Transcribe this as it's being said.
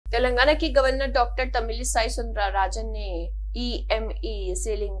तेलंगाना की governor doctor Tamilisai सुंदराराजन ने EME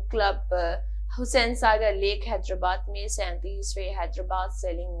sailing club Hussain Sagar lake Hyderabad में 37वें हैदराबाद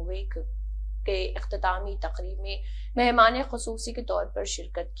सेलिंग वीक के इख्तितामी तकरीब में मेहमान खुसूसी के तौर पर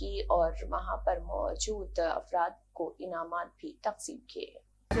शिरकत की और वहां पर मौजूद अफराद को इनामात भी तकसीम किए।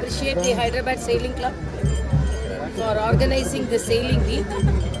 Appreciate the Hyderabad Sailing Club for organizing the sailing week,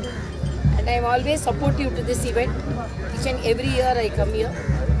 and I am always supportive to this event. Each and every year I come here,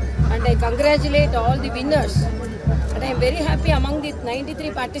 and I congratulate all the winners. And I am very happy among the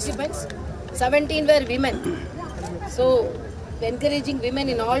 93 participants, 17 were women. So encouraging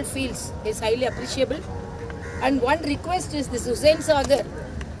women in all fields is highly appreciable. And one request is this: Hussain Sagar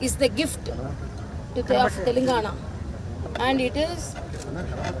is the gift to of Telangana, and it is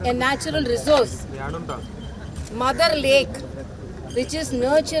a natural resource, mother lake, which is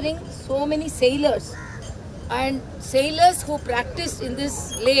nurturing so many sailors, and sailors who practice in this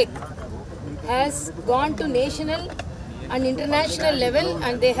lake has gone to national and international level,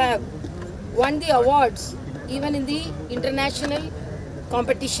 and they have won the awards even in the international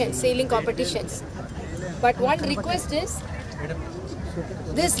competitions, sailing competitions. But one request is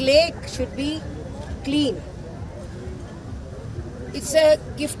this lake should be clean. It's a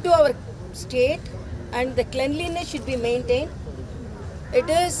gift to our state, and the cleanliness should be maintained. It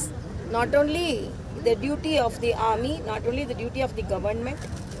is not only the duty of the army, not only the duty of the government,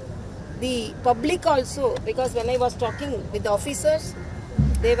 the public also, because when I was talking with the officers,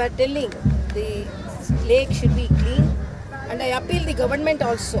 they were telling the lake should be clean, and I appeal the government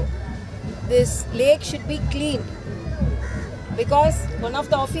also. This lake should be cleaned, because one of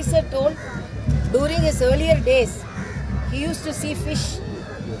the officers told during his earlier days, he used to see fish,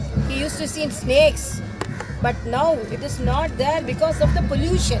 he used to see snakes, but now it is not there because of the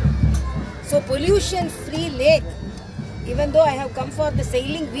pollution. So pollution-free lake, even though I have come for the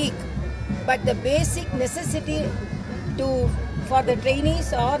sailing week, but the basic necessity for the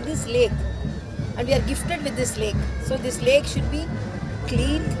trainees are this lake, and we are gifted with this lake. So this lake should be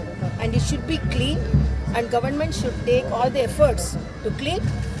clean, and it should be clean, and government should take all the efforts to clean.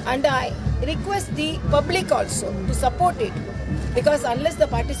 And I request the public also to support it, because unless the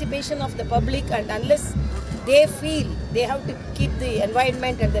participation of the public and unless they feel they have to keep the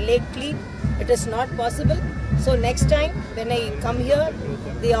environment and the lake clean, it is not possible. So next time when I come here,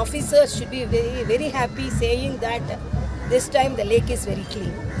 the officers should be very, very happy saying that this time the lake is very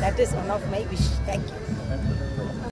clean. That is one of my wish. Thank you.